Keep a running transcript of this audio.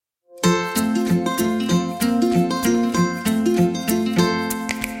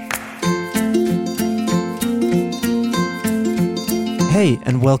Hey,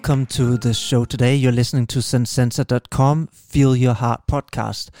 and welcome to the show today. You're listening to Zencensored.com, Feel Your Heart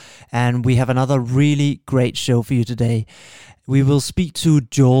podcast. And we have another really great show for you today. We will speak to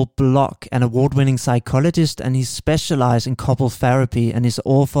Joel Block, an award-winning psychologist, and he specializes in couple therapy and is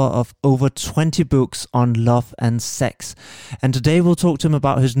author of over 20 books on love and sex. And today we'll talk to him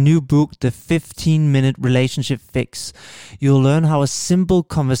about his new book, The 15-Minute Relationship Fix. You'll learn how a simple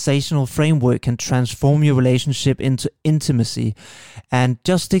conversational framework can transform your relationship into intimacy. And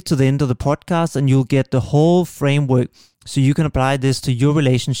just stick to the end of the podcast and you'll get the whole framework so you can apply this to your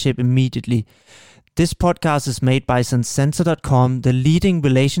relationship immediately. This podcast is made by Zencensored.com, the leading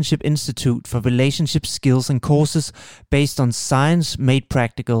relationship institute for relationship skills and courses based on science made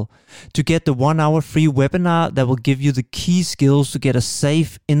practical. To get the 1-hour free webinar that will give you the key skills to get a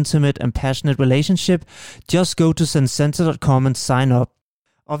safe, intimate, and passionate relationship, just go to Zencensored.com and sign up.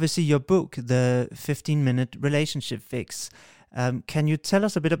 Obviously, your book, The 15-Minute Relationship Fix. Can you tell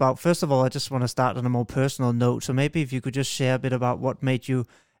us a bit about, first of all, I just want to start on a more personal note. So maybe if you could just share a bit about what made you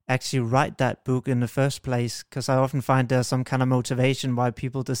actually write that book in the first place, because I often find there's some kind of motivation why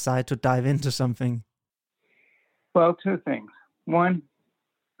people decide to dive into something. Well, two things. One,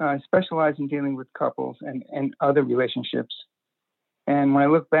 I specialize in dealing with couples and other relationships. And when I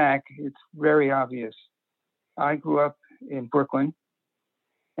look back, it's very obvious. I grew up in Brooklyn,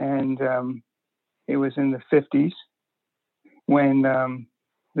 and it was in the 50s when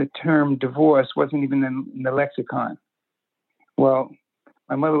the term divorce wasn't even in the lexicon. Well,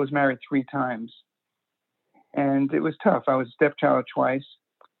 my mother was married 3 times, and it was tough. I was a stepchild twice,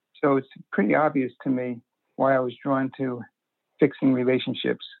 so it's pretty obvious to me why I was drawn to fixing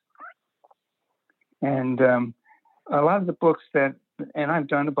relationships. And a lot of the books and I've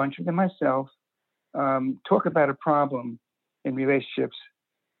done a bunch of them myself, talk about a problem in relationships,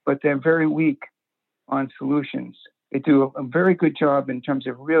 but they're very weak on solutions. They do a very good job in terms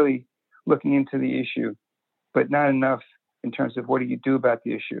of really looking into the issue, but not enough in terms of what do you do about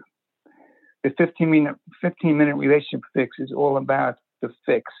the issue. The 15-minute relationship fix is all about the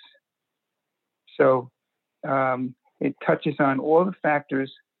fix. So it touches on all the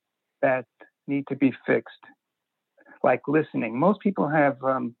factors that need to be fixed, like listening. Most people have,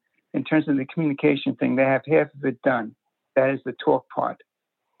 in terms of the communication thing, they have half of it done. That is the talk part.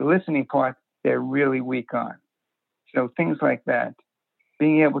 The listening part, they're really weak on. So things like that,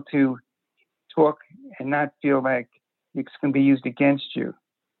 being able to talk and not feel like it's going to be used against you.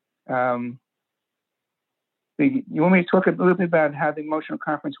 You want me to talk a little bit about how the emotional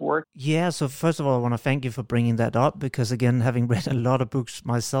conference works? Yeah, so first of all, I want to thank you for bringing that up because, again, having read a lot of books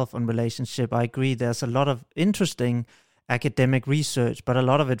myself on relationship, I agree there's a lot of interesting academic research, but a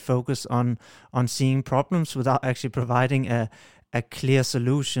lot of it focused on seeing problems without actually providing a clear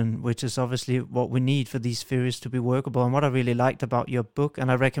solution, which is obviously what we need for these theories to be workable. And what I really liked about your book, and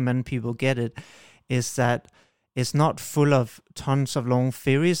I recommend people get it, is that it's not full of tons of long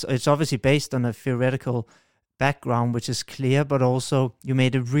theories. It's obviously based on a theoretical background, which is clear, but also you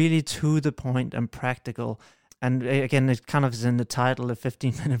made it really to the point and practical. And again, it kind of is in the title, A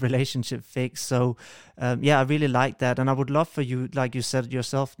 15-Minute Relationship Fix. So I really like that. And I would love for you, like you said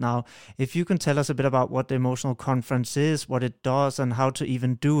yourself now, if you can tell us a bit about what the emotional conference is, what it does, and how to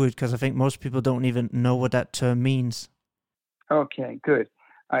even do it, because I think most people don't even know what that term means. Okay, good.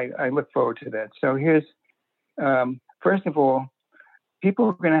 I look forward to that. So here's, first of all, people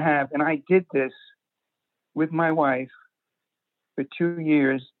are going to have, and I did this with my wife for 2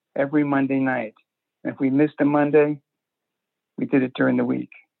 years every Monday night. And if we missed a Monday, we did it during the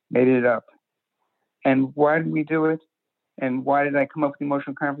week, made it up. And why did we do it? And why did I come up with the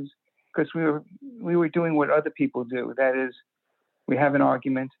emotional conference? Because we were doing what other people do. That is, we have an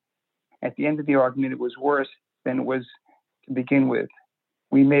argument. At the end of the argument, it was worse than it was to begin with.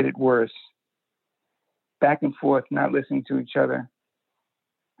 We made it worse. Back and forth, not listening to each other.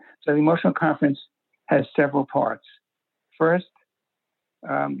 So the emotional conference has several parts. First,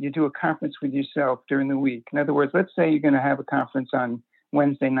 you do a conference with yourself during the week. In other words, let's say you're going to have a conference on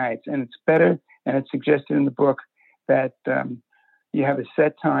Wednesday nights, and it's better, and it's suggested in the book that you have a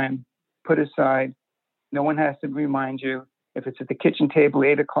set time put aside. No one has to remind you. If it's at the kitchen table,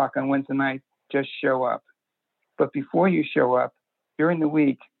 8 o'clock on Wednesday night, just show up. But before you show up, during the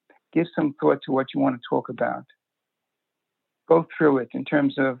week, give some thought to what you want to talk about. Go through it in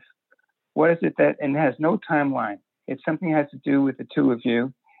terms of what is it that, and it has no timeline. It's something that has to do with the two of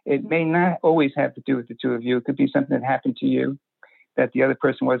you. It may not always have to do with the two of you. It could be something that happened to you that the other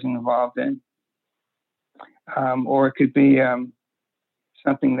person wasn't involved in. Or it could be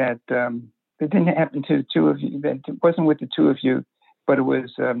something that didn't happen to the two of you, that wasn't with the two of you, but it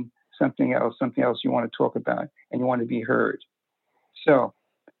was something else you want to talk about and you want to be heard. So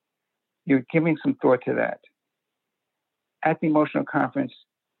you're giving some thought to that. At the emotional conference,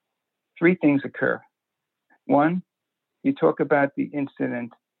 3 things occur. 1, you talk about the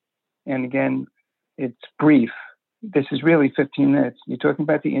incident, and again, it's brief. This is really 15 minutes. You're talking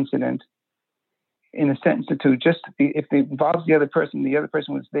about the incident in a sentence or 2. Just if it involves the other person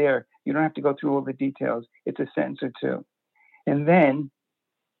was there. You don't have to go through all the details. It's a sentence or 2. And then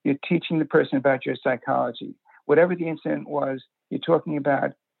you're teaching the person about your psychology. Whatever the incident was, you're talking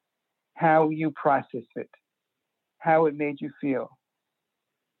about how you processed it, how it made you feel.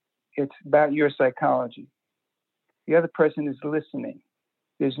 It's about your psychology. The other person is listening.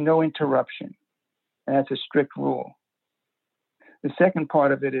 There's no interruption. And that's a strict rule. The second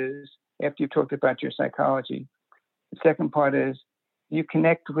part of it is, after you've talked about your psychology, the second part is you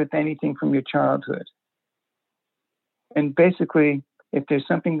connect with anything from your childhood. And basically, if there's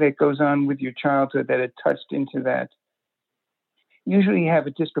something that goes on with your childhood that had touched into that, usually you have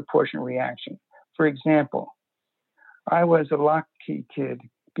a disproportionate reaction. For example, I was a lock-key kid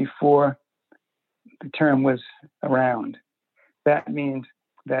before the term was around. That means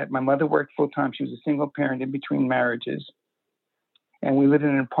that my mother worked full-time. She was a single parent in between marriages. And we lived in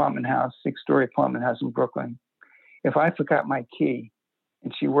an apartment house, 6-story apartment house in Brooklyn. If I forgot my key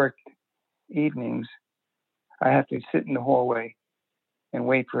and she worked evenings, I have to sit in the hallway and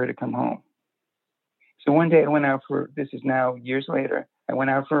wait for her to come home. So one day I went out this is now years later, I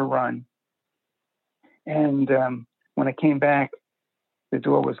went out for a run. And when I came back, the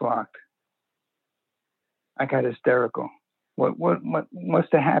door was locked. I got hysterical. What must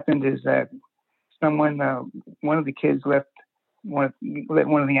have happened is that someone, one of the kids let one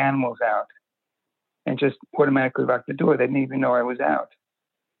of the animals out and just automatically locked the door. They didn't even know I was out.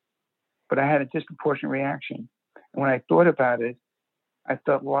 But I had a disproportionate reaction. And when I thought about it, I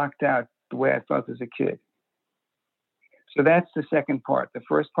felt locked out the way I felt as a kid. So that's the second part. The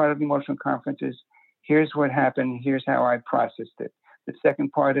first part of the emotional conference is, here's what happened, here's how I processed it. The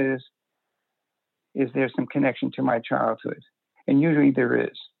second part is there some connection to my childhood? And usually there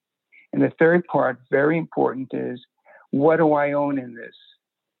is. And the third part, very important, is what do I own in this?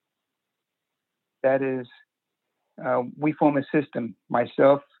 That is, we form a system.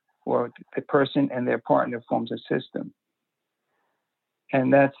 Myself or the person and their partner forms a system.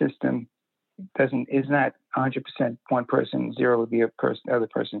 And that system is not 100% one person, 0 the other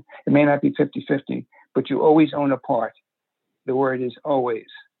person. It may not be 50-50, but you always own a part. The word is always.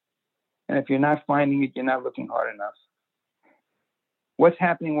 And if you're not finding it, you're not looking hard enough. What's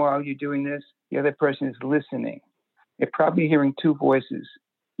happening while you're doing this? The other person is listening. They're probably hearing 2 voices,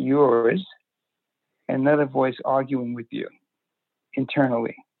 yours and another voice arguing with you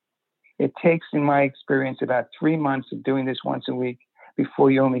internally. It takes, in my experience, about 3 months of doing this once a week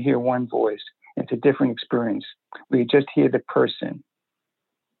before you only hear one voice. It's a different experience where you just hear the person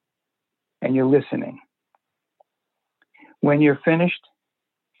and you're listening. When you're finished,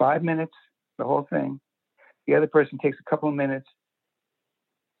 5 minutes, the whole thing, the other person takes a couple of minutes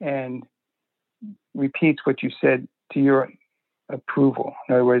and repeats what you said to your approval.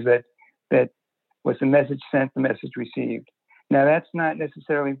 In other words, that was the message sent, the message received. Now, that's not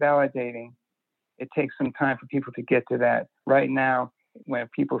necessarily validating. It takes some time for people to get to that. Right now, when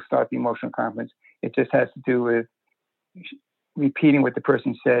people start the emotional conference, it just has to do with repeating what the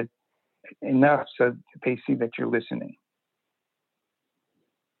person said enough so that they see that you're listening.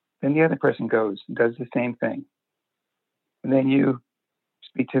 Then the other person goes and does the same thing. And then you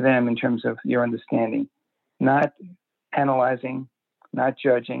speak to them in terms of your understanding, not analyzing, not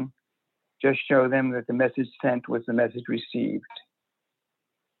judging, just show them that the message sent was the message received.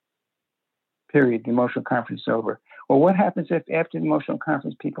 Period. The emotional conference is over. Well, what happens if after the emotional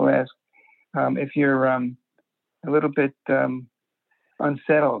conference people ask if you're a little bit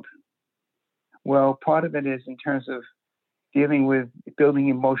unsettled? Well, part of it is in terms of dealing with building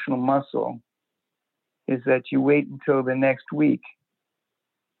emotional muscle is that you wait until the next week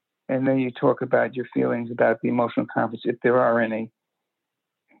and then you talk about your feelings about the emotional conference, if there are any.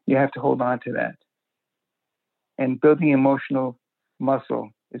 You have to hold on to that. And building emotional muscle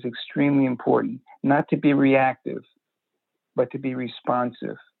is extremely important, not to be reactive, but to be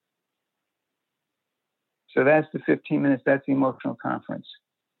responsive. So that's the 15 minutes, that's the emotional conference.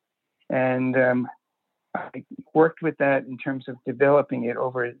 And I worked with that in terms of developing it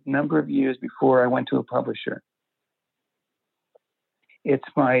over a number of years before I went to a publisher. It's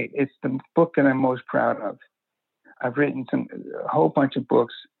the book that I'm most proud of. I've written a whole bunch of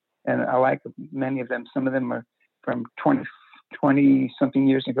books, and I like many of them. Some of them are from 20 something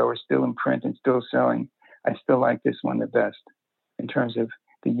years ago, are still in print and still selling. I still like this one the best in terms of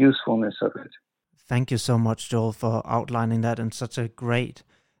the usefulness of it. Thank you so much, Joel, for outlining that in such a great,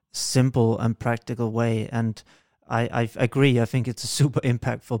 simple, and practical way. And I agree. I think it's a super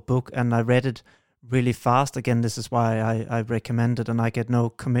impactful book, and I read it really fast. Again, this is why I recommend it, and I get no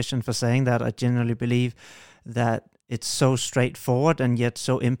commission for saying that. I genuinely believe that it's so straightforward and yet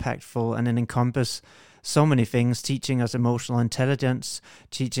so impactful, and it encompasses so many things, teaching us emotional intelligence,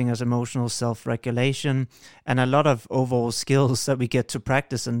 teaching us emotional self-regulation, and a lot of overall skills that we get to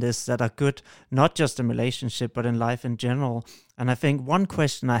practice in this that are good, not just in relationship, but in life in general. And I think one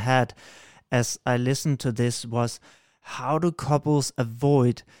question I had as I listened to this was, how do couples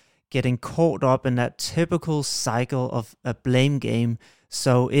avoid getting caught up in that typical cycle of a blame game?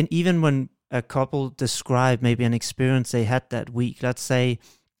 So even when a couple describe maybe an experience they had that week, let's say,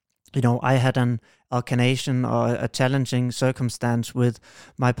 I had an altercation or a challenging circumstance with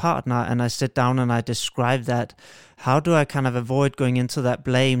my partner, and I sit down and I describe that. How do I kind of avoid going into that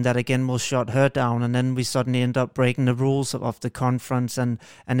blame that again will shut her down, and then we suddenly end up breaking the rules of the conference, and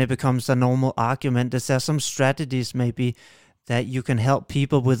it becomes a normal argument? Is there some strategies maybe that you can help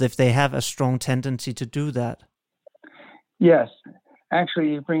people with if they have a strong tendency to do that? Yes.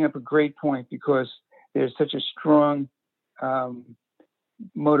 Actually, you bring up a great point, because there's such a strong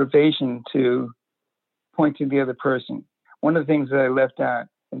motivation to point to the other person. One of the things that I left out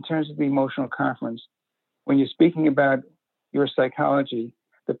in terms of the emotional conference, when you're speaking about your psychology,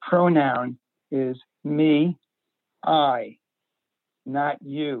 the pronoun is me, I, not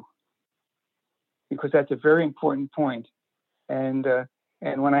you, because that's a very important point. And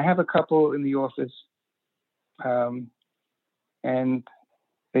when I have a couple in the office, and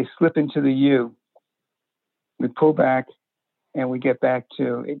they slip into the you, we pull back and we get back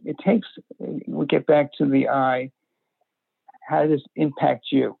to we get back to the I. How does this impact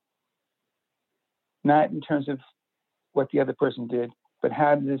you? Not in terms of what the other person did, but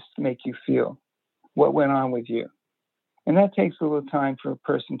how does this make you feel? What went on with you? And that takes a little time for a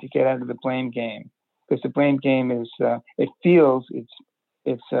person to get out of the blame game, because the blame game is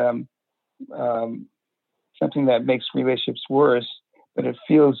it's something that makes relationships worse, but it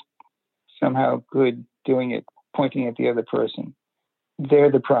feels somehow good doing it, pointing at the other person. They're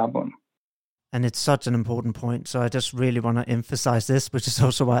the problem. And it's such an important point. So I just really want to emphasize this, which is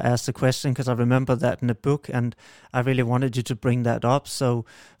also why I asked the question, because I remember that in the book and I really wanted you to bring that up. So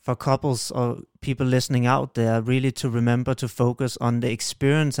for couples or people listening out there, really to remember to focus on the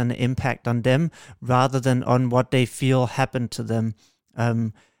experience and the impact on them rather than on what they feel happened to them.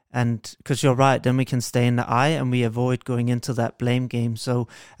 And because you're right, then we can stay in the I and we avoid going into that blame game. So,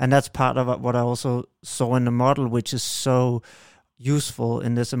 and that's part of what I also saw in the model, which is so useful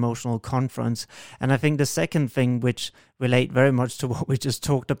in this emotional conference. And I think the second thing, which relate very much to what we just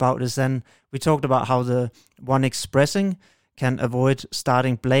talked about, is then we talked about how the one expressing can avoid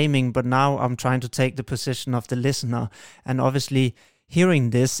starting blaming, but now I'm trying to take the position of the listener. And obviously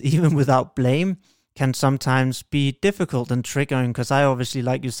hearing this, even without blame, can sometimes be difficult and triggering, because I obviously,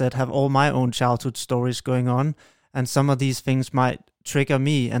 like you said, have all my own childhood stories going on, and some of these things might trigger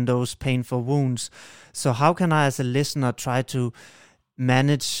me and those painful wounds. So how can I as a listener try to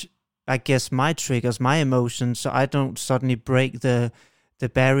manage, I guess, my triggers, my emotions, so I don't suddenly break the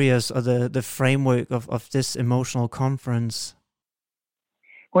barriers or the framework of this emotional conference?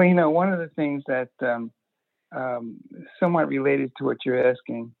 Well, one of the things that somewhat related to what you're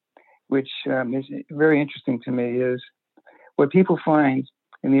asking, which is very interesting to me, is what people find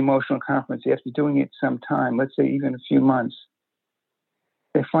in the emotional conference after doing it some time, let's say even a few months,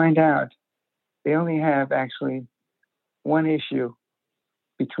 they find out they only have actually one issue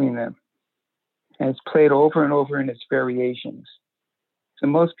between them. And it's played over and over in its variations. So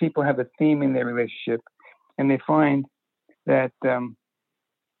most people have a theme in their relationship, and they find that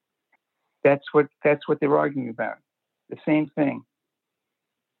that's what they're arguing about. The same thing.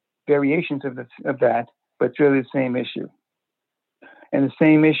 Variations of that, but it's really the same issue. And the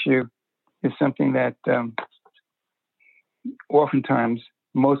same issue is something that oftentimes,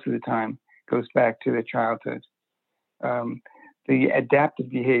 most of the time, goes back to their childhood. The adaptive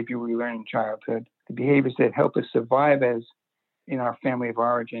behavior we learn in childhood, the behaviors that help us survive as in our family of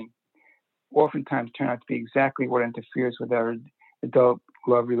origin, oftentimes turn out to be exactly what interferes with our adult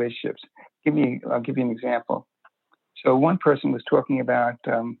love relationships. I'll give you an example. So one person was talking about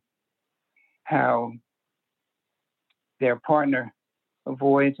how their partner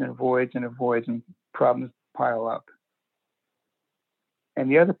avoids and problems pile up. And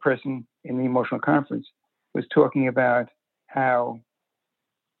the other person in the emotional conference was talking about how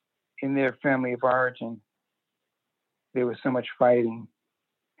in their family of origin, there was so much fighting.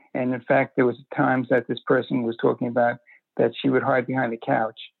 And in fact, there was times that this person was talking about that she would hide behind the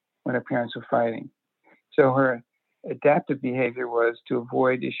couch when her parents were fighting. So her adaptive behavior was to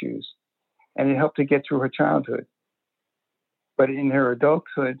avoid issues, and it helped her get through her childhood. But in her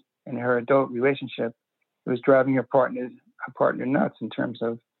adulthood, in her adult relationship, it was driving her partner nuts in terms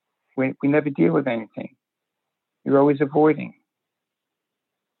of we never deal with anything. You're always avoiding.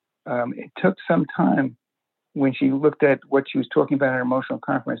 It took some time when she looked at what she was talking about in her emotional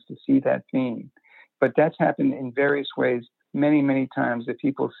conference to see that theme. But that's happened in various ways many, many times that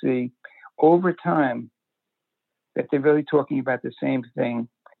people see over time that they're really talking about the same thing,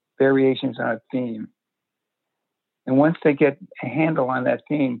 variations on a theme. And once they get a handle on that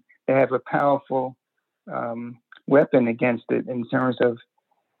theme, they have a powerful weapon against it in terms of,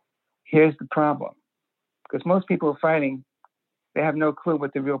 here's the problem. Because most people are fighting, they have no clue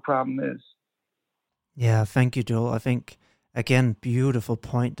what the real problem is. Yeah, thank you, Joel. I think, again, beautiful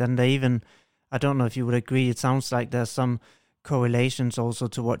point. And they even, I don't know if you would agree, it sounds like there's some correlations also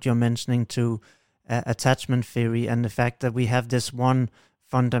to what you're mentioning to attachment theory and the fact that we have this one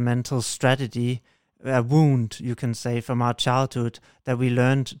fundamental strategy, a wound, you can say, from our childhood that we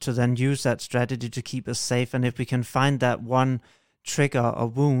learned to then use that strategy to keep us safe. And if we can find that one trigger or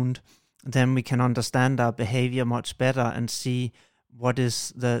wound, then we can understand our behavior much better and see what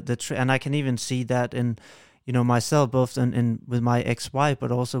is and I can even see that in, myself, both in with my ex-wife,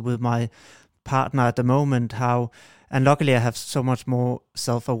 but also with my partner at the moment, how, and luckily I have so much more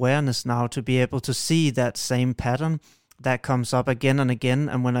self-awareness now to be able to see that same pattern that comes up again and again,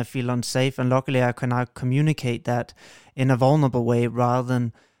 and when I feel unsafe, and luckily I can now communicate that in a vulnerable way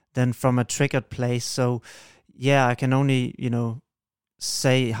rather than from a triggered place. So yeah, I can only,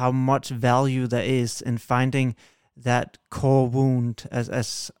 say how much value there is in finding that core wound,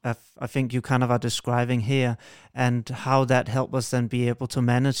 as I think you kind of are describing here, and how that helps us then be able to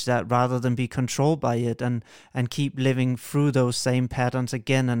manage that rather than be controlled by it and keep living through those same patterns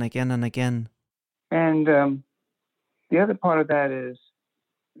again and again and again. And the other part of that is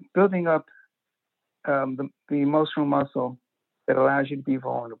building up the emotional muscle that allows you to be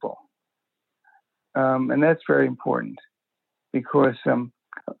vulnerable. And that's very important because,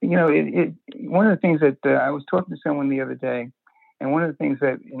 one of the things that I was talking to someone the other day, and one of the things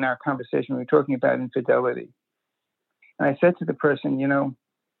that in our conversation, we were talking about infidelity. And I said to the person,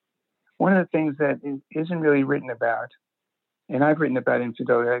 one of the things that isn't really written about, and I've written about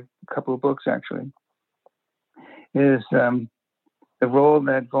infidelity, I have a couple of books actually, is the role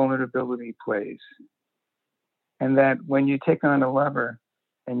that vulnerability plays. And that when you take on a lover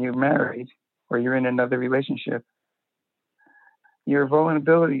and you're married or you're in another relationship, your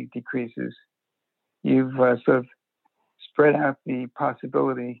vulnerability decreases. You've sort of spread out the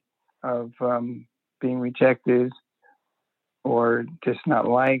possibility of being rejected or just not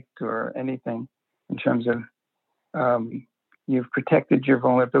liked or anything in terms of you've protected your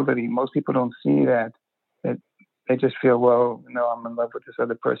vulnerability. Most people don't see that they just feel, well, no, I'm in love with this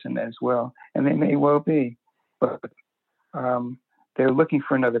other person as well. And they may well be, but they're looking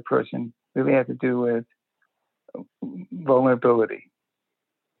for another person. Really has to do with vulnerability,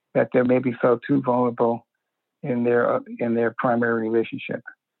 that they maybe felt too vulnerable in their primary relationship.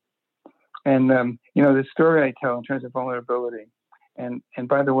 And, the story I tell in terms of vulnerability, and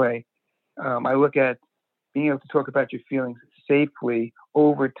by the way, I look at being able to talk about your feelings safely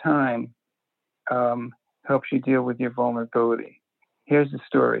over time helps you deal with your vulnerability. Here's the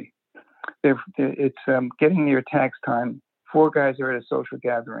story. It's getting near tax time. 4 guys are at a social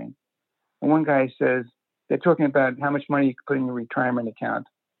gathering. And one guy says, they're talking about how much money you could put in your retirement account.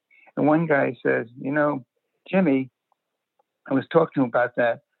 And one guy says, Jimmy, I was talking to him about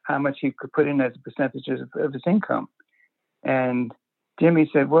that, how much he could put in as a percentage of his income. And Jimmy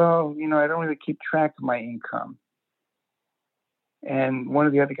said, well, I don't really keep track of my income. And one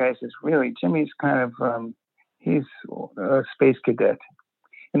of the other guys says, really, Jimmy's kind of, he's a space cadet.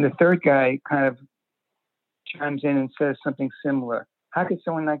 And the third guy kind of chimes in and says something similar. How could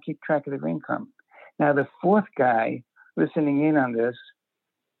someone not keep track of their income? Now, the fourth guy listening in on this,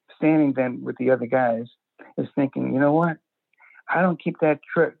 standing then with the other guys, is thinking, you know what? I don't keep that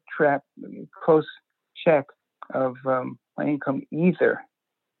close check of my income either.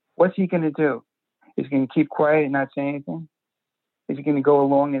 What's he going to do? Is he going to keep quiet and not say anything? Is he going to go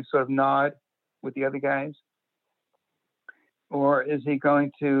along and sort of nod with the other guys? Or is he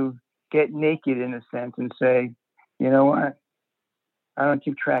going to get naked in a sense and say, you know what? I don't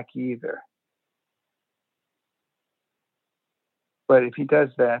keep track either. But if he does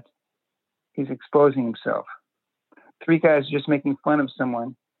that, he's exposing himself. 3 guys are just making fun of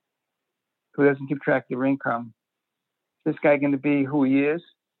someone who doesn't keep track of their income. Is this guy going to be who he is?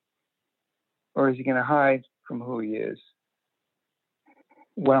 Or is he going to hide from who he is?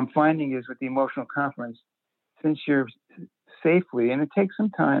 what I'm finding is with the emotional conference, since you're safely, and it takes some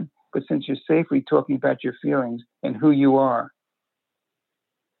time, but since you're safely talking about your feelings and who you are,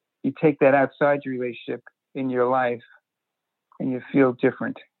 you take that outside your relationship in your life and you feel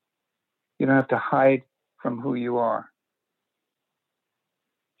different. You don't have to hide from who you are.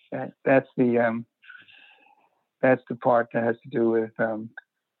 That's the part that has to do with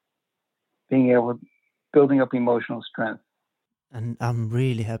building up emotional strength. And I'm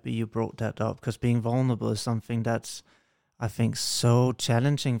really happy you brought that up, because being vulnerable is something that's, I think, so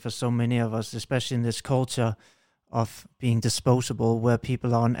challenging for so many of us, especially in this culture of being disposable, where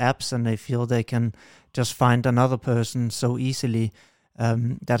people are on apps and they feel they can just find another person so easily,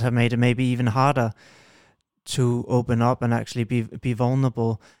 that have made it maybe even harder to open up and actually be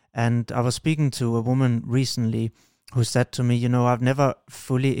vulnerable. And I was speaking to a woman recently who said to me, I've never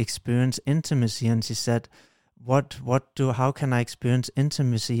fully experienced intimacy. And she said, how can I experience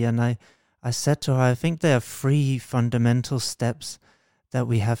intimacy? And I said to her, I think there are 3 fundamental steps that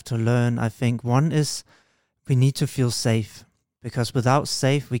we have to learn. I think one is we need to feel safe, because without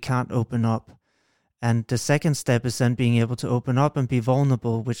safe, we can't open up. And the second step is then being able to open up and be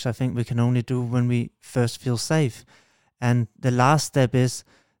vulnerable, which I think we can only do when we first feel safe. And the last step is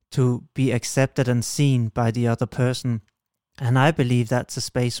to be accepted and seen by the other person. And I believe that's a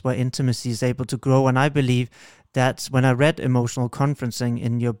space where intimacy is able to grow. And I believe that when I read Emotional Conferencing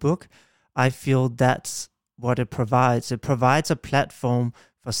in your book, I feel that's what it provides. It provides a platform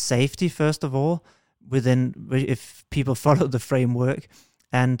for safety, first of all, if people follow the framework.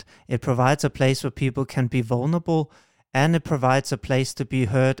 And it provides a place where people can be vulnerable, and it provides a place to be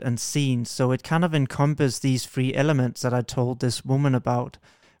heard and seen. So it kind of encompasses these 3 elements that I told this woman about,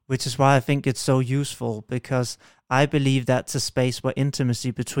 which is why I think it's so useful, because I believe that's a space where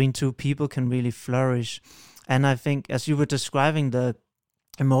intimacy between 2 people can really flourish. And I think, as you were describing the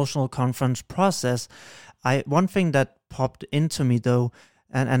emotional conference process, one thing that popped into me though,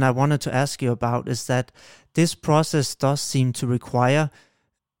 and I wanted to ask you about, is that this process does seem to require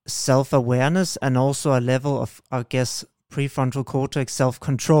self-awareness and also a level of, I guess, prefrontal cortex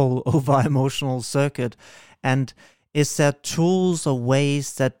self-control over our emotional circuit. And is there tools or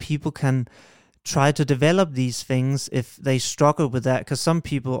ways that people can try to develop these things if they struggle with that? Because some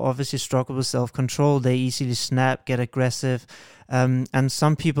people obviously struggle with self-control. They easily snap, get aggressive. And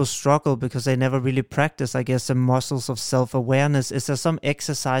some people struggle because they never really practice, I guess, the muscles of self-awareness. Is there some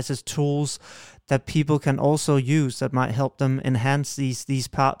exercises, tools that people can also use that might help them enhance these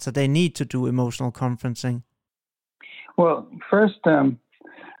parts that they need to do emotional conferencing? Well, first, here's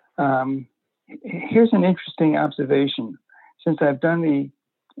an interesting observation. Since I've done the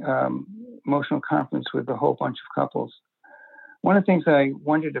emotional conference with a whole bunch of couples, one of the things I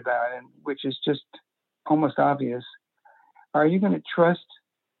wondered about, and which is just almost obvious, are you going to trust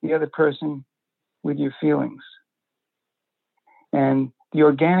the other person with your feelings? And the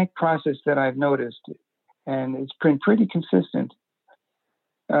organic process that I've noticed, and it's been pretty consistent,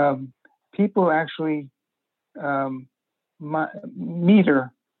 people actually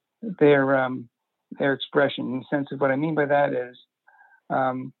meter their expression, in the sense of what I mean by that is,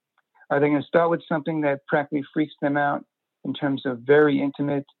 are they going to start with something that practically freaks them out in terms of very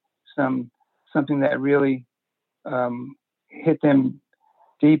intimate, something that really hit them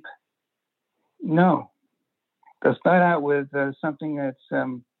deep? No. They'll start out with something that's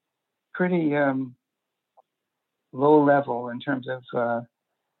pretty low level in terms of,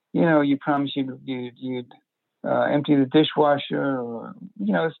 you promise you'd empty the dishwasher, or,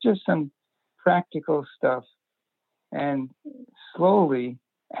 it's just some practical stuff. And slowly,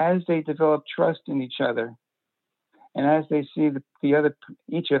 as they develop trust in each other, and as they see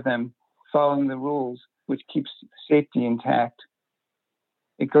each of them following the rules, which keeps safety intact,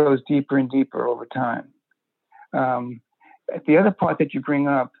 it goes deeper and deeper over time. The other part that you bring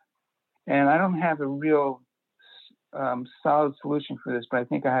up, and I don't have a real solid solution for this, but I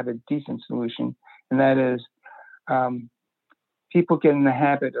think I have a decent solution, and that is people get in the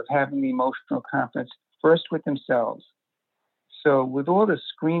habit of having the emotional conference first with themselves. So with all the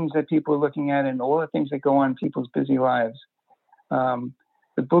screens that people are looking at and all the things that go on in people's busy lives, the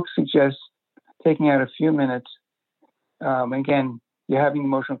book suggests taking out a few minutes. Again, you're having an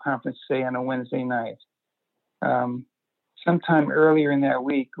emotional conference, say, on a Wednesday night. Sometime earlier in that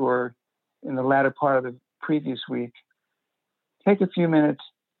week or in the latter part of the previous week, take a few minutes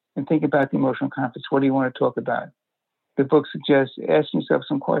and think about the emotional conference. What do you want to talk about? The book suggests asking yourself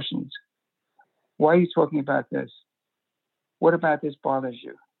some questions. Why are you talking about this? What about this bothers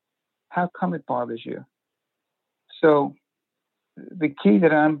you? How come it bothers you? So the key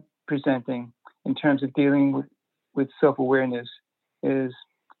that I'm presenting in terms of dealing with self-awareness is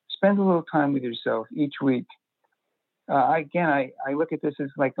spend a little time with yourself each week. I look at this as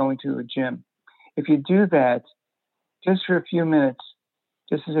like going to a gym. If you do that just for a few minutes,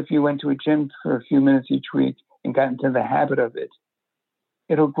 just as if you went to a gym for a few minutes each week and got into the habit of it,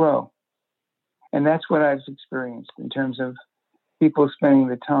 it'll grow. And that's what I've experienced in terms of people spending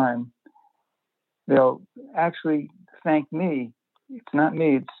the time. They'll actually thank me. It's not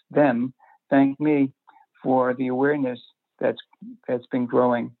me, it's them. Thank me for the awareness that's been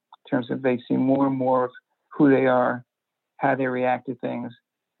growing in terms of they see more and more of who they are, how they react to things,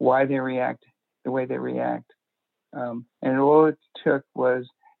 why they react the way they react. And all it took was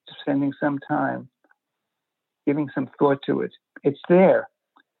spending some time, giving some thought to it. It's there,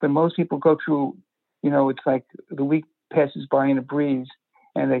 but most people go through, it's like the week passes by in a breeze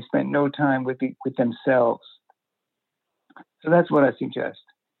and they spent no time with themselves. So that's what I suggest.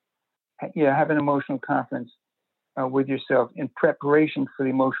 Have an emotional conference with yourself in preparation for the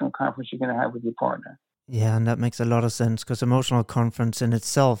emotional conference you're going to have with your partner. Yeah, and that makes a lot of sense because emotional conference in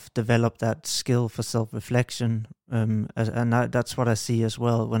itself developed that skill for self-reflection. That's what I see as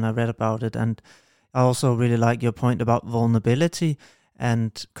well when I read about it. And I also really like your point about vulnerability.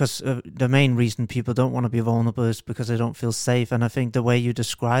 And because the main reason people don't want to be vulnerable is because they don't feel safe. And I think the way you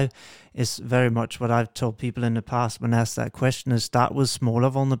describe is very much what I've told people in the past when asked that question is start with smaller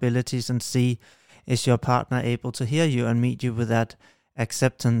vulnerabilities and see, is your partner able to hear you and meet you with that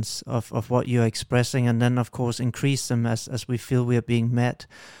acceptance of what you're expressing, and then of course increase them as we feel we are being met.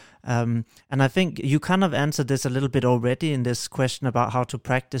 And I think you kind of answered this a little bit already in this question about how to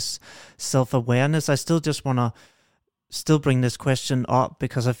practice self-awareness. I still just want to bring this question up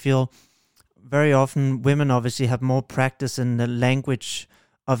because I feel very often women obviously have more practice in the language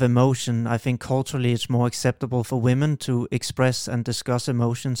of emotion. I think culturally it's more acceptable for women to express and discuss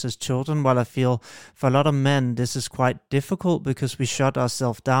emotions as children, while I feel for a lot of men this is quite difficult because we shut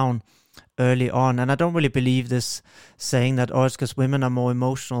ourselves down early on. And I don't really believe this saying that, it's because women are more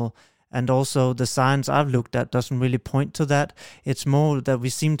emotional. And also the science I've looked at doesn't really point to that. It's more that we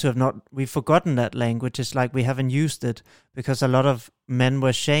seem to have we've forgotten that language. It's like we haven't used it because a lot of men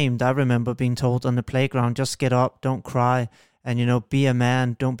were shamed. I remember being told on the playground, just get up, don't cry. And, be a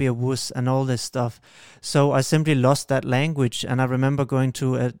man, don't be a wuss, and all this stuff. So I simply lost that language. And I remember going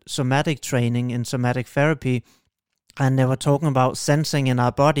to a somatic training in somatic therapy, and they were talking about sensing in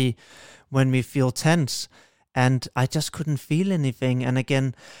our body when we feel tense. And I just couldn't feel anything. And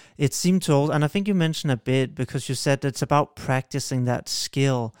again, it seemed to, and I think you mentioned a bit because you said it's about practicing that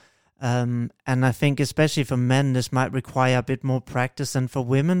skill. And I think especially for men, this might require a bit more practice than for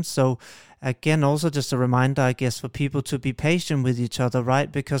women. So again, also just a reminder, I guess, for people to be patient with each other,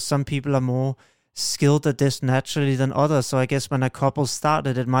 right? Because some people are more skilled at this naturally than others. So I guess when a couple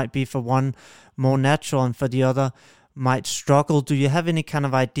started, it might be for one more natural and for the other might struggle. Do you have any kind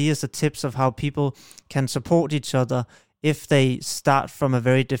of ideas or tips of how people can support each other if they start from a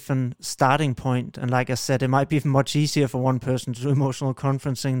very different starting point? And like I said, it might be much easier for one person to do emotional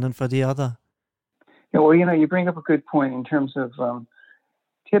conferencing than for the other. Yeah, well, you bring up a good point in terms of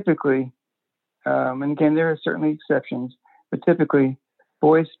typically, and again, there are certainly exceptions, but typically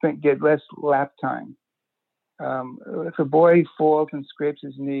boys get less lap time. If a boy falls and scrapes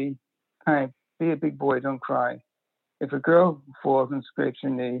his knee, be a big boy, don't cry. If a girl falls and scrapes her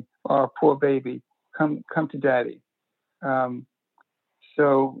knee, poor baby, come to daddy.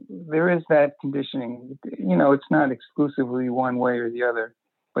 So there is that conditioning. It's not exclusively one way or the other,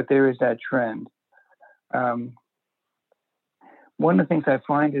 but there is that trend. One of the things I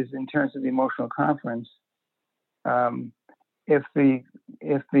find is in terms of the emotional conference, if the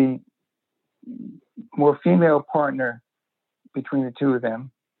more female partner between the two of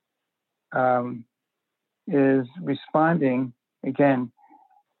them is responding, again,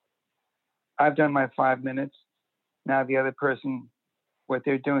 I've done my 5 minutes. Now the other person, what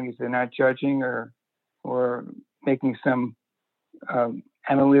they're doing is they're not judging or making some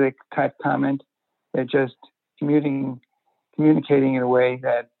analytic type comment. They're just communicating in a way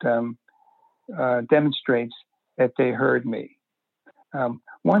that demonstrates that they heard me.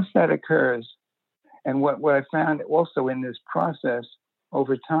 Once that occurs, and what I found also in this process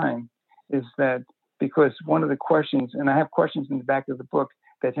over time is that because one of the questions, and I have questions in the back of the book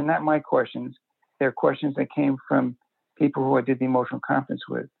that are not my questions, they're questions that came from people who I did the emotional conference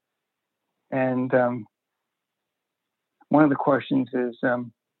with. And one of the questions is,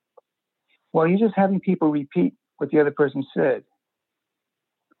 well, you're just having people repeat what the other person said.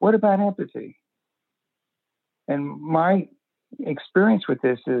 What about empathy? And my experience with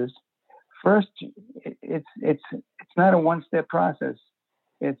this is, first, it's not a one-step process.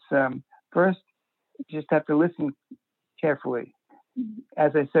 It's first, you just have to listen carefully.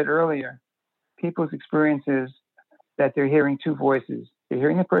 as I said earlier, people's experience is that they're hearing two voices. They're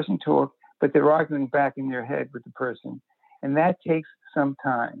hearing the person talk, but they're arguing back in their head with the person. And that takes some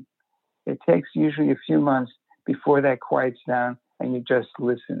time. It takes usually a few months before that quiets down and you're just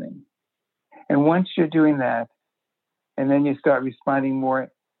listening. And once you're doing that, and then you start responding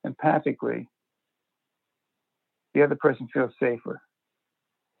more empathically, the other person feels safer.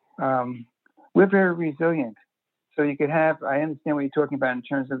 We're very resilient. So you could have, I understand what you're talking about in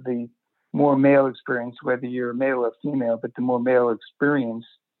terms of the more male experience, whether you're male or female, but the more male experience,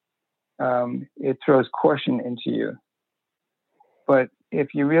 it throws caution into you. But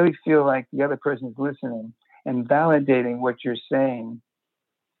if you really feel like the other person is listening and validating what you're saying,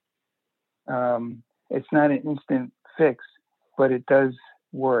 it's not an instant fix, but it does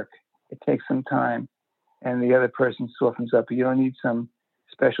work. It takes some time, and the other person softens up. You don't need some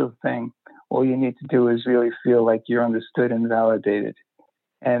special thing. All you need to do is really feel like you're understood and validated.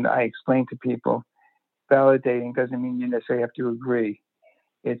 And I explain to people, validating doesn't mean you necessarily have to agree.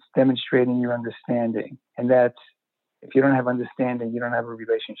 It's demonstrating your understanding. And that's, if you don't have understanding, you don't have a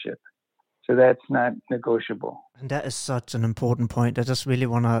relationship. So that's not negotiable. And that is such an important point. I just really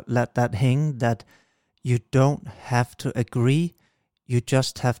want to let that hang, that you don't have to agree. You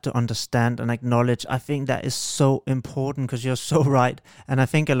just have to understand and acknowledge. I think that is so important, because you're so right. And I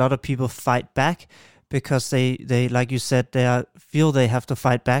think a lot of people fight back because they like you said, feel they have to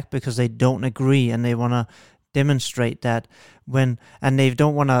fight back because they don't agree, and they want to demonstrate that and they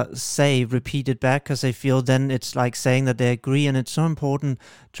don't want to repeat it back, because they feel then it's like saying that they agree. And it's so important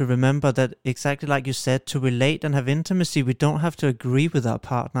to remember that, exactly like you said, to relate and have intimacy, we don't have to agree with our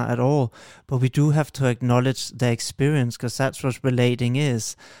partner at all, but we do have to acknowledge their experience, because that's what relating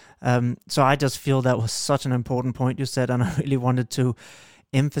is. So I just feel that was such an important point you said, and I really wanted to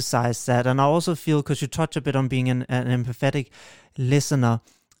emphasize that. And I also feel, because you touch a bit on being an empathetic listener,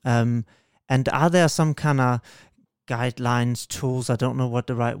 and are there some kind of guidelines, tools, I don't know what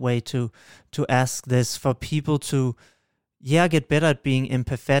the right way to ask this, for people to get better at being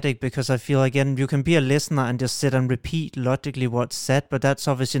empathetic? Because I feel, again, you can be a listener and just sit and repeat logically what's said, but that's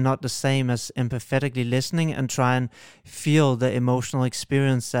obviously not the same as empathetically listening and try and feel the emotional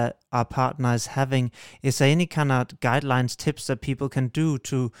experience that our partner is having. Is there any kind of guidelines, tips that people can do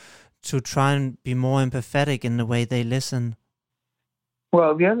to try and be more empathetic in the way they listen?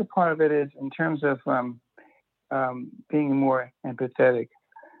 Well, the other part of it is, in terms of being more empathetic,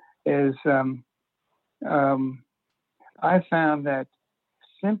 is I found that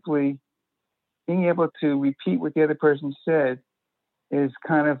simply being able to repeat what the other person said is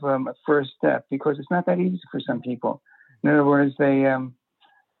kind of a first step, because it's not that easy for some people. In other words, they're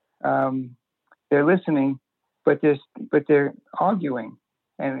listening, but they're arguing,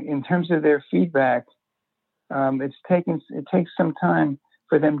 and in terms of their feedback, it takes some time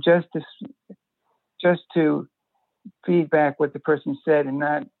for them just to feedback what the person said and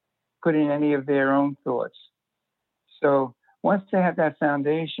not put in any of their own thoughts. So once they have that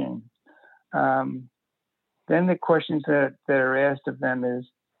foundation, then the questions that are asked of them is,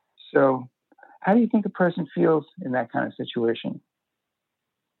 so how do you think a person feels in that kind of situation?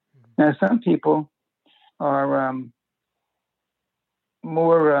 Now, some people are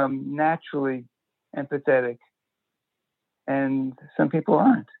more naturally empathetic, and some people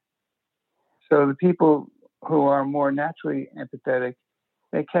aren't. So the people who are more naturally empathetic,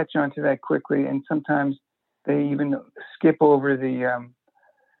 they catch on to that quickly, and sometimes they even skip over the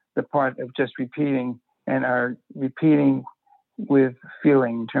part of just repeating and are repeating with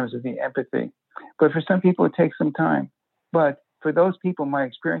feeling in terms of the empathy. But for some people, it takes some time. But for those people, my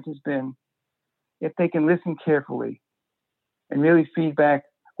experience has been, if they can listen carefully and really feedback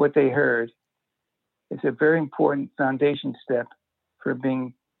what they heard, it's a very important foundation step for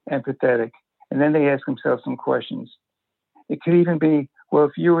being empathetic. And then they ask themselves some questions. It could even be, well,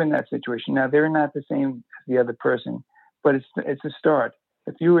 if you were in that situation, now they're not the same as the other person, but it's a start.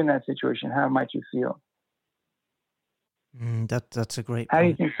 If you were in that situation, how might you feel? That's a great point. How do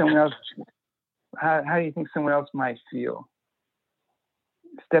you think someone else? How do you think someone else might feel?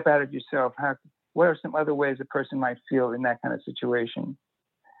 Step out of yourself. What are some other ways a person might feel in that kind of situation?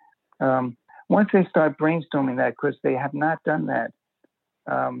 Once they start brainstorming that, because they have not done that,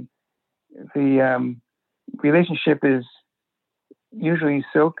 the relationship is usually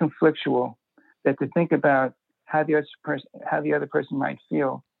so conflictual that to think about how the other person might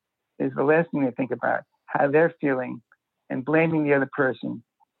feel is the last thing they think about. How they're feeling, and blaming the other person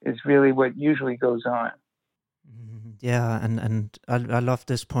is really what usually goes on. Yeah, and I love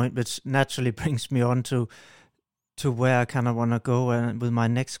this point, which naturally brings me on to where I kind of want to go with my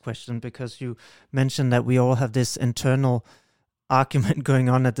next question, because you mentioned that we all have this internal argument going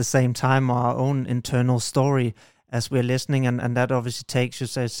on at the same time, our own internal story as we're listening, and that obviously takes, you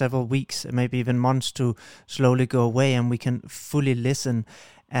say, several weeks, maybe even months to slowly go away, and we can fully listen.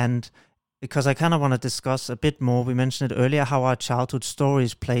 And because I kind of want to discuss a bit more, we mentioned it earlier, how our childhood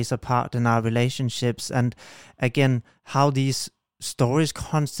stories plays a part in our relationships, and again, how these stories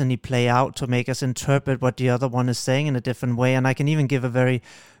constantly play out to make us interpret what the other one is saying in a different way. And I can even give a very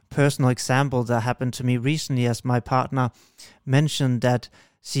personal example that happened to me recently, as my partner mentioned that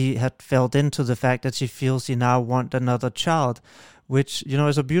she had felt into the fact that she feels she now wants another child, which, you know,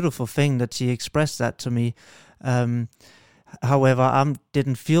 is a beautiful thing that she expressed that to me. However, I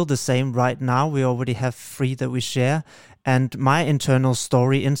didn't feel the same right now. We already have 3 that we share. And my internal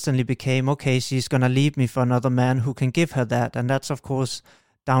story instantly became, okay, she's going to leave me for another man who can give her that. And that's, of course,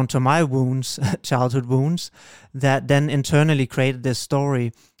 down to my wounds, childhood wounds, that then internally created this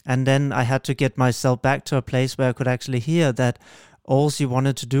story. And then I had to get myself back to a place where I could actually hear that all she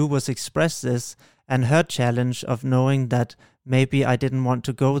wanted to do was express this, and her challenge of knowing that maybe I didn't want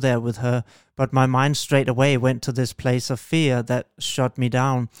to go there with her, but my mind straight away went to this place of fear that shut me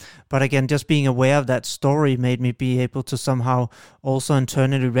down. But again, just being aware of that story made me be able to somehow also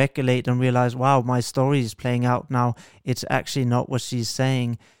internally regulate and realize, wow, my story is playing out now. It's actually not what she's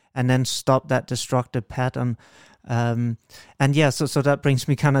saying, and then stop that destructive pattern. And yeah, so that brings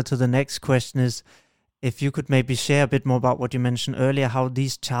me kind of to the next question is, if you could maybe share a bit more about what you mentioned earlier, how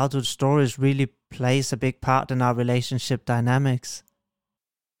these childhood stories really plays a big part in our relationship dynamics.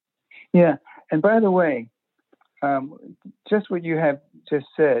 Yeah. And by the way, just what you have just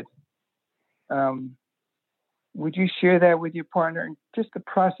said, would you share that with your partner? And just the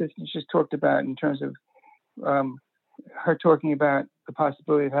process you just talked about in terms of her talking about the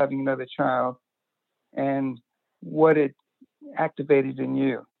possibility of having another child and what it activated in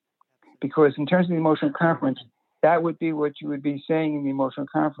you. Because in terms of the emotional conference, that would be what you would be saying in the emotional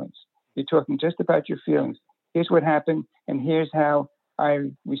conference. You're talking just about your feelings. Here's what happened, and here's how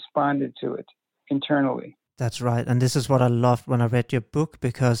I responded to it internally. That's right. And this is what I loved when I read your book,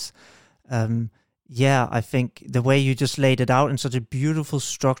 because, I think the way you just laid it out in such a beautiful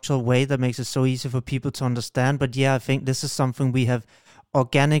structural way that makes it so easy for people to understand. But I think this is something we have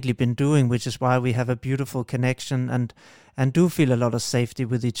organically been doing, which is why we have a beautiful connection and do feel a lot of safety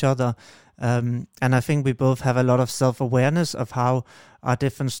with each other. And I think we both have a lot of self-awareness of how our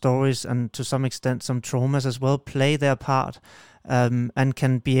different stories and to some extent some traumas as well play their part, and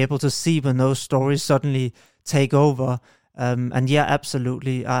can be able to see when those stories suddenly take over.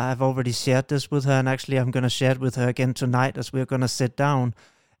 Absolutely. I've already shared this with her, and actually I'm going to share it with her again tonight as we're going to sit down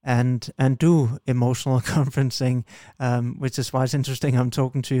and do emotional conferencing, which is why it's interesting I'm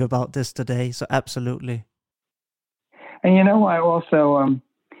talking to you about this today. So absolutely. And I also,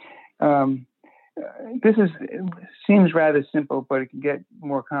 seems rather simple, but it can get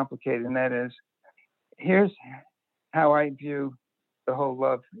more complicated. And that is, here's how I view the whole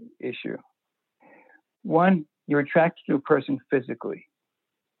love issue. One, you're attracted to a person physically.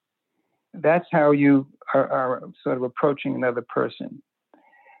 That's how you are sort of approaching another person.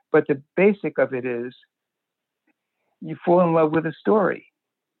 But the basic of it is you fall in love with a story,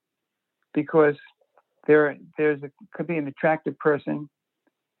 because could be an attractive person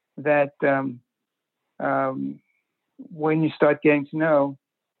that when you start getting to know,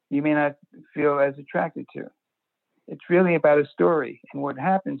 you may not feel as attracted to. It's really about a story. And what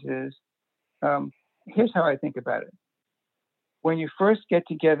happens is, here's how I think about it. When you first get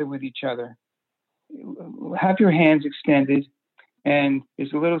together with each other, have your hands extended, and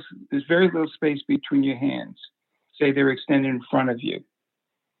there's very little space between your hands. Say they're extended in front of you.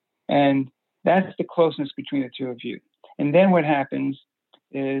 And that's the closeness between the two of you. And then what happens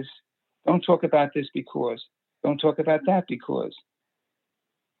is, don't talk about this because, don't talk about that because.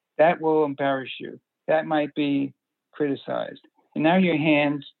 That will embarrass you. That might be criticized. And now your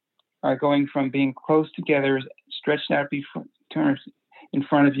hands are going from being close together, stretched out in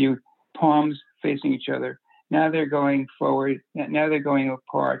front of you, palms facing each other. Now they're going forward. Now they're going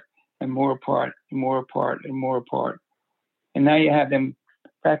apart and more apart and more apart and more apart. And now you have them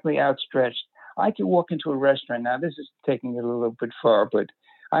practically outstretched. I could walk into a restaurant. Now, this is taking it a little bit far, but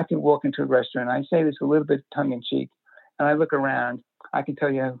I could walk into a restaurant. I say this a little bit tongue-in-cheek, and I look around. I can tell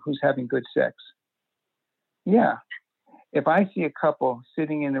you who's having good sex. Yeah. If I see a couple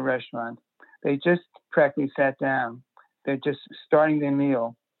sitting in a restaurant, they just practically sat down. They're just starting their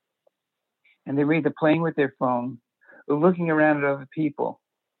meal, and they're either playing with their phone or looking around at other people.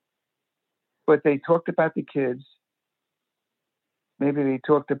 But they talked about the kids. Maybe they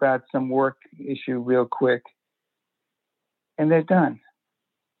talked about some work issue real quick, and they're done.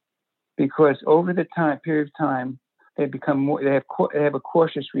 Because over the period of time, they become more. They have a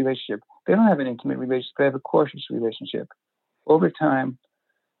cautious relationship. They don't have an intimate relationship. They have a cautious relationship. Over time,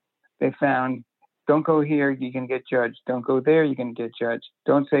 they found, don't go here, you can get judged. Don't go there, you can get judged.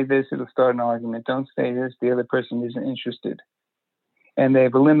 Don't say this, it'll start an argument. Don't say this, the other person isn't interested. And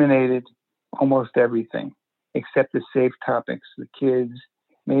they've eliminated almost everything except the safe topics, the kids,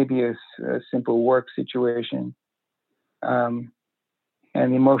 maybe a simple work situation. And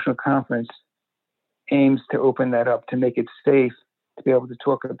the emotional conference aims to open that up, to make it safe, to be able to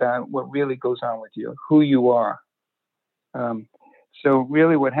talk about what really goes on with you, who you are. So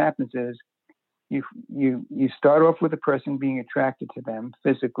really what happens is you start off with a person being attracted to them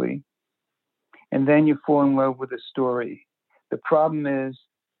physically, and then you fall in love with a story. The problem is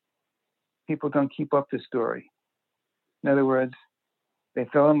people don't keep up the story. In other words, they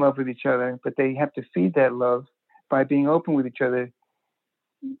fell in love with each other, but they have to feed that love by being open with each other,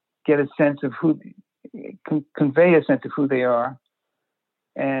 get a sense of convey a sense of who they are,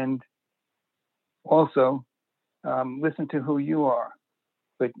 and also listen to who you are.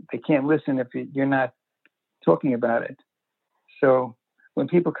 But they can't listen if you're not talking about it. So when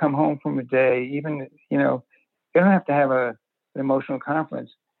people come home from a day, even, they don't have to have an emotional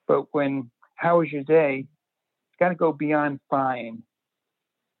conference, but how was your day? It's got to go beyond fine.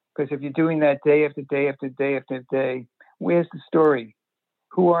 Because if you're doing that day after day after day after day, where's the story?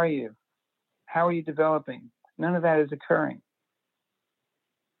 Who are you? How are you developing? None of that is occurring.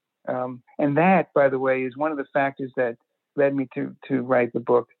 And that, by the way, is one of the factors that led me to write the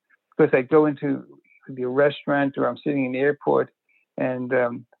book. Because I go into the restaurant or I'm sitting in the airport and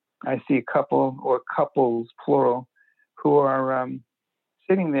I see a couple or couples, plural, who are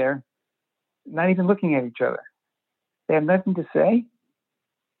sitting there, not even looking at each other. They have nothing to say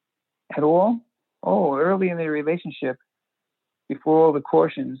at all. Oh, early in their relationship, before all the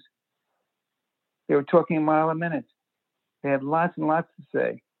cautions, they were talking a mile a minute. They had lots and lots to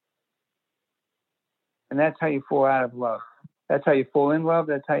say. And that's how you fall out of love. That's how you fall in love.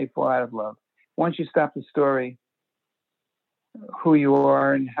 That's how you fall out of love. Once you stop the story, who you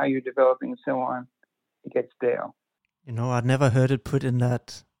are and how you're developing and so on, it gets stale. I'd never heard it put in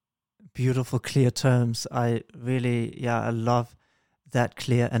that beautiful, clear terms. I really, I love that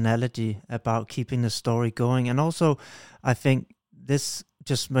clear analogy about keeping the story going. And also, I think this,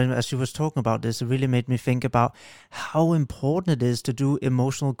 just as you was talking about this, it really made me think about how important it is to do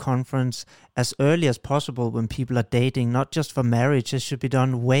emotional conference as early as possible when people are dating, not just for marriage. It should be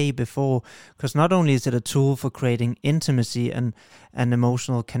done way before, because not only is it a tool for creating intimacy and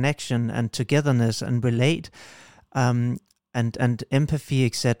emotional connection and togetherness and relate, and empathy,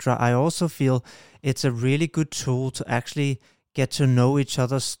 etc. I also feel it's a really good tool to actually get to know each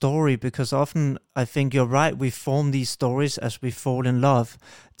other's story, because often, I think you're right, we form these stories as we fall in love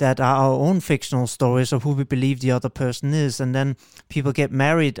that are our own fictional stories of who we believe the other person is. And then people get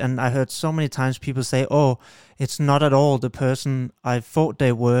married, and I heard so many times people say, oh, it's not at all the person I thought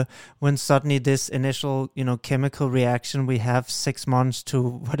they were, when suddenly this initial, chemical reaction we have 6 months to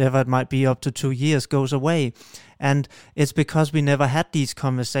whatever it might be, up to 2 years, goes away. And it's because we never had these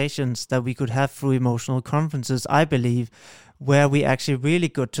conversations that we could have through emotional conferences, I believe, where we actually really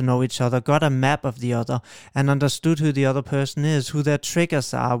got to know each other, got a map of the other, and understood who the other person is, who their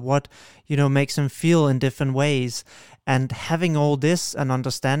triggers are, what, makes them feel in different ways. And having all this, an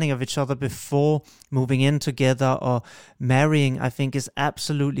understanding of each other before moving in together or marrying, I think is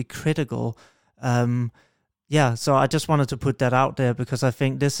absolutely critical. So I just wanted to put that out there, because I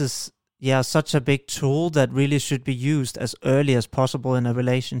think this is, such a big tool that really should be used as early as possible in a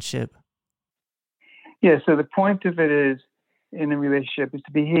relationship. Yeah, so the point of it is, in a relationship, is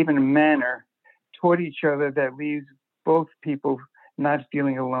to behave in a manner toward each other that leaves both people not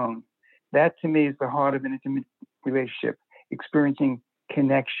feeling alone. That, to me, is the heart of an intimate relationship, experiencing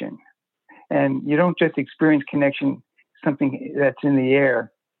connection. And you don't just experience connection, something that's in the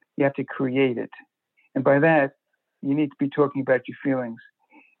air. You have to create it. And by that, you need to be talking about your feelings.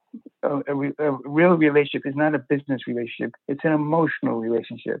 A real relationship is not a business relationship. It's an emotional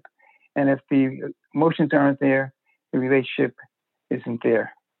relationship. And if the emotions aren't there, the relationship isn't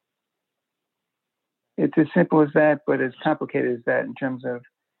there. It's as simple as that, but as complicated as that in terms of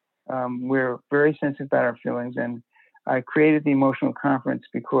we're very sensitive about our feelings. And I created the emotional conference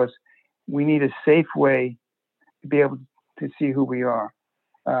because we need a safe way to be able to see who we are.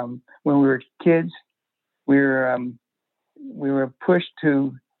 When we were kids, we were pushed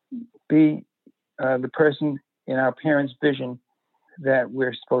to be the person in our parents' vision that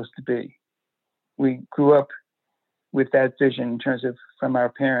we're supposed to be. We grew up with that vision in terms of from our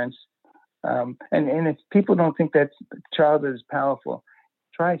parents. And if people don't think that childhood is powerful,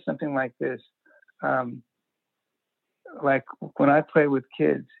 try something like this. like when I play with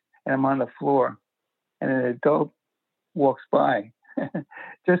kids and I'm on the floor and an adult walks by,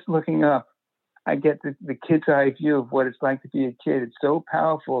 just looking up, I get the kid's eye view of what it's like to be a kid. It's so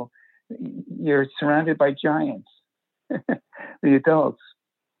powerful. You're surrounded by giants, the adults.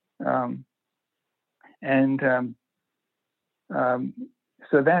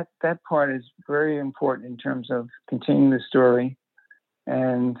 So that part is very important in terms of continuing the story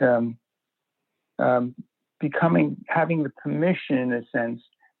and having the permission, in a sense,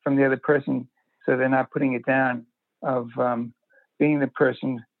 from the other person, so they're not putting it down, of being the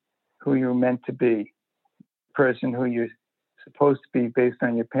person who you're meant to be, person who you're supposed to be based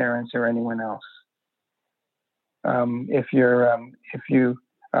on your parents or anyone else. If you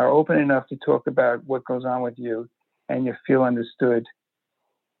are open enough to talk about what goes on with you and you feel understood,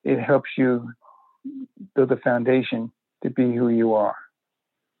 it helps you build a foundation to be who you are.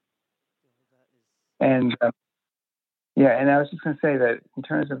 And and I was just going to say that in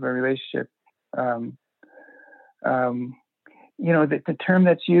terms of a relationship, the term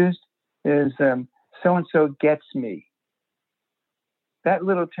that's used is so-and-so gets me. That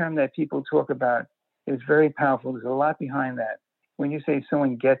little term that people talk about is very powerful. There's a lot behind that. When you say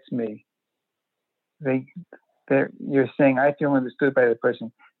someone gets me, you're saying I feel understood by the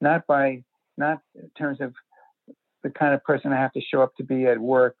person, not in terms of the kind of person I have to show up to be at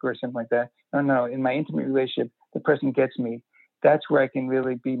work or something like that. No. In my intimate relationship, the person gets me. That's where I can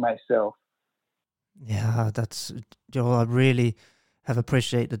really be myself. Yeah, that's Joel. I really have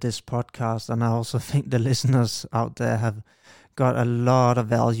appreciated this podcast, and I also think the listeners out there have got a lot of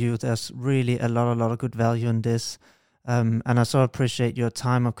value. There's really a lot of good value in this, and I so appreciate your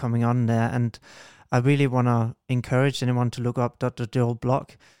time of coming on there. And I really want to encourage anyone to look up Dr. Joel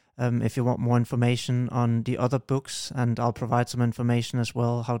Block if you want more information on the other books, and I'll provide some information as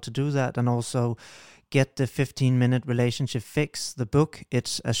well how to do that, and also get the 15-minute relationship fix, the book.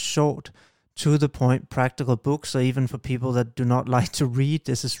 It's a short, to the point, practical book. So even for people that do not like to read,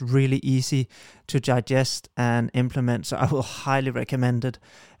 this is really easy to digest and implement. So I will highly recommend it,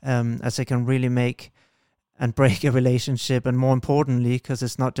 as it can really make and break a relationship. And more importantly, because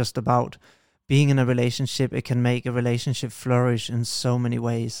it's not just about being in a relationship, it can make a relationship flourish in so many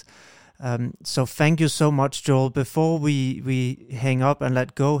ways. So thank you so much, Joel. Before we hang up and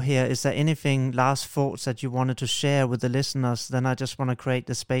let go here, is there anything, last thoughts that you wanted to share with the listeners? Then I just want to create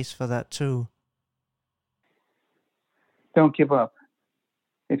the space for that too. Don't give up.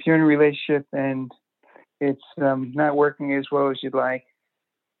 If you're in a relationship and it's not working as well as you'd like,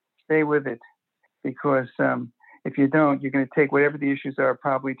 stay with it. Because if you don't, you're going to take whatever the issues are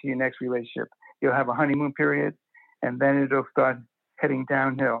probably to your next relationship. You'll have a honeymoon period, and then it'll start heading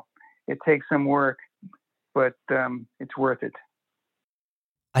downhill. It takes some work, but it's worth it.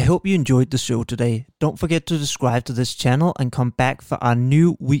 I hope you enjoyed the show today. Don't forget to subscribe to this channel and come back for our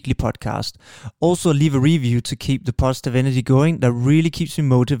new weekly podcast. Also leave a review to keep the positive energy going. That really keeps me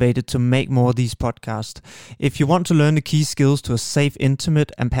motivated to make more of these podcasts. If you want to learn the key skills to a safe,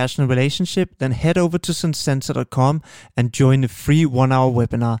 intimate and passionate relationship, then head over to SenSenser.com and join the free 1-hour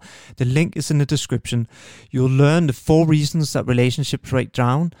webinar. The link is in the description. You'll learn the 4 reasons that relationships break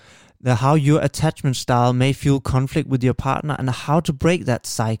down, how your attachment style may fuel conflict with your partner and how to break that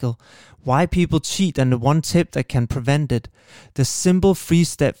cycle, why people cheat and the 1 tip that can prevent it, the simple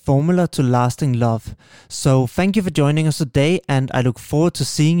 3-step formula to lasting love. So thank you for joining us today, and I look forward to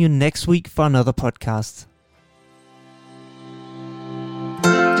seeing you next week for another podcast.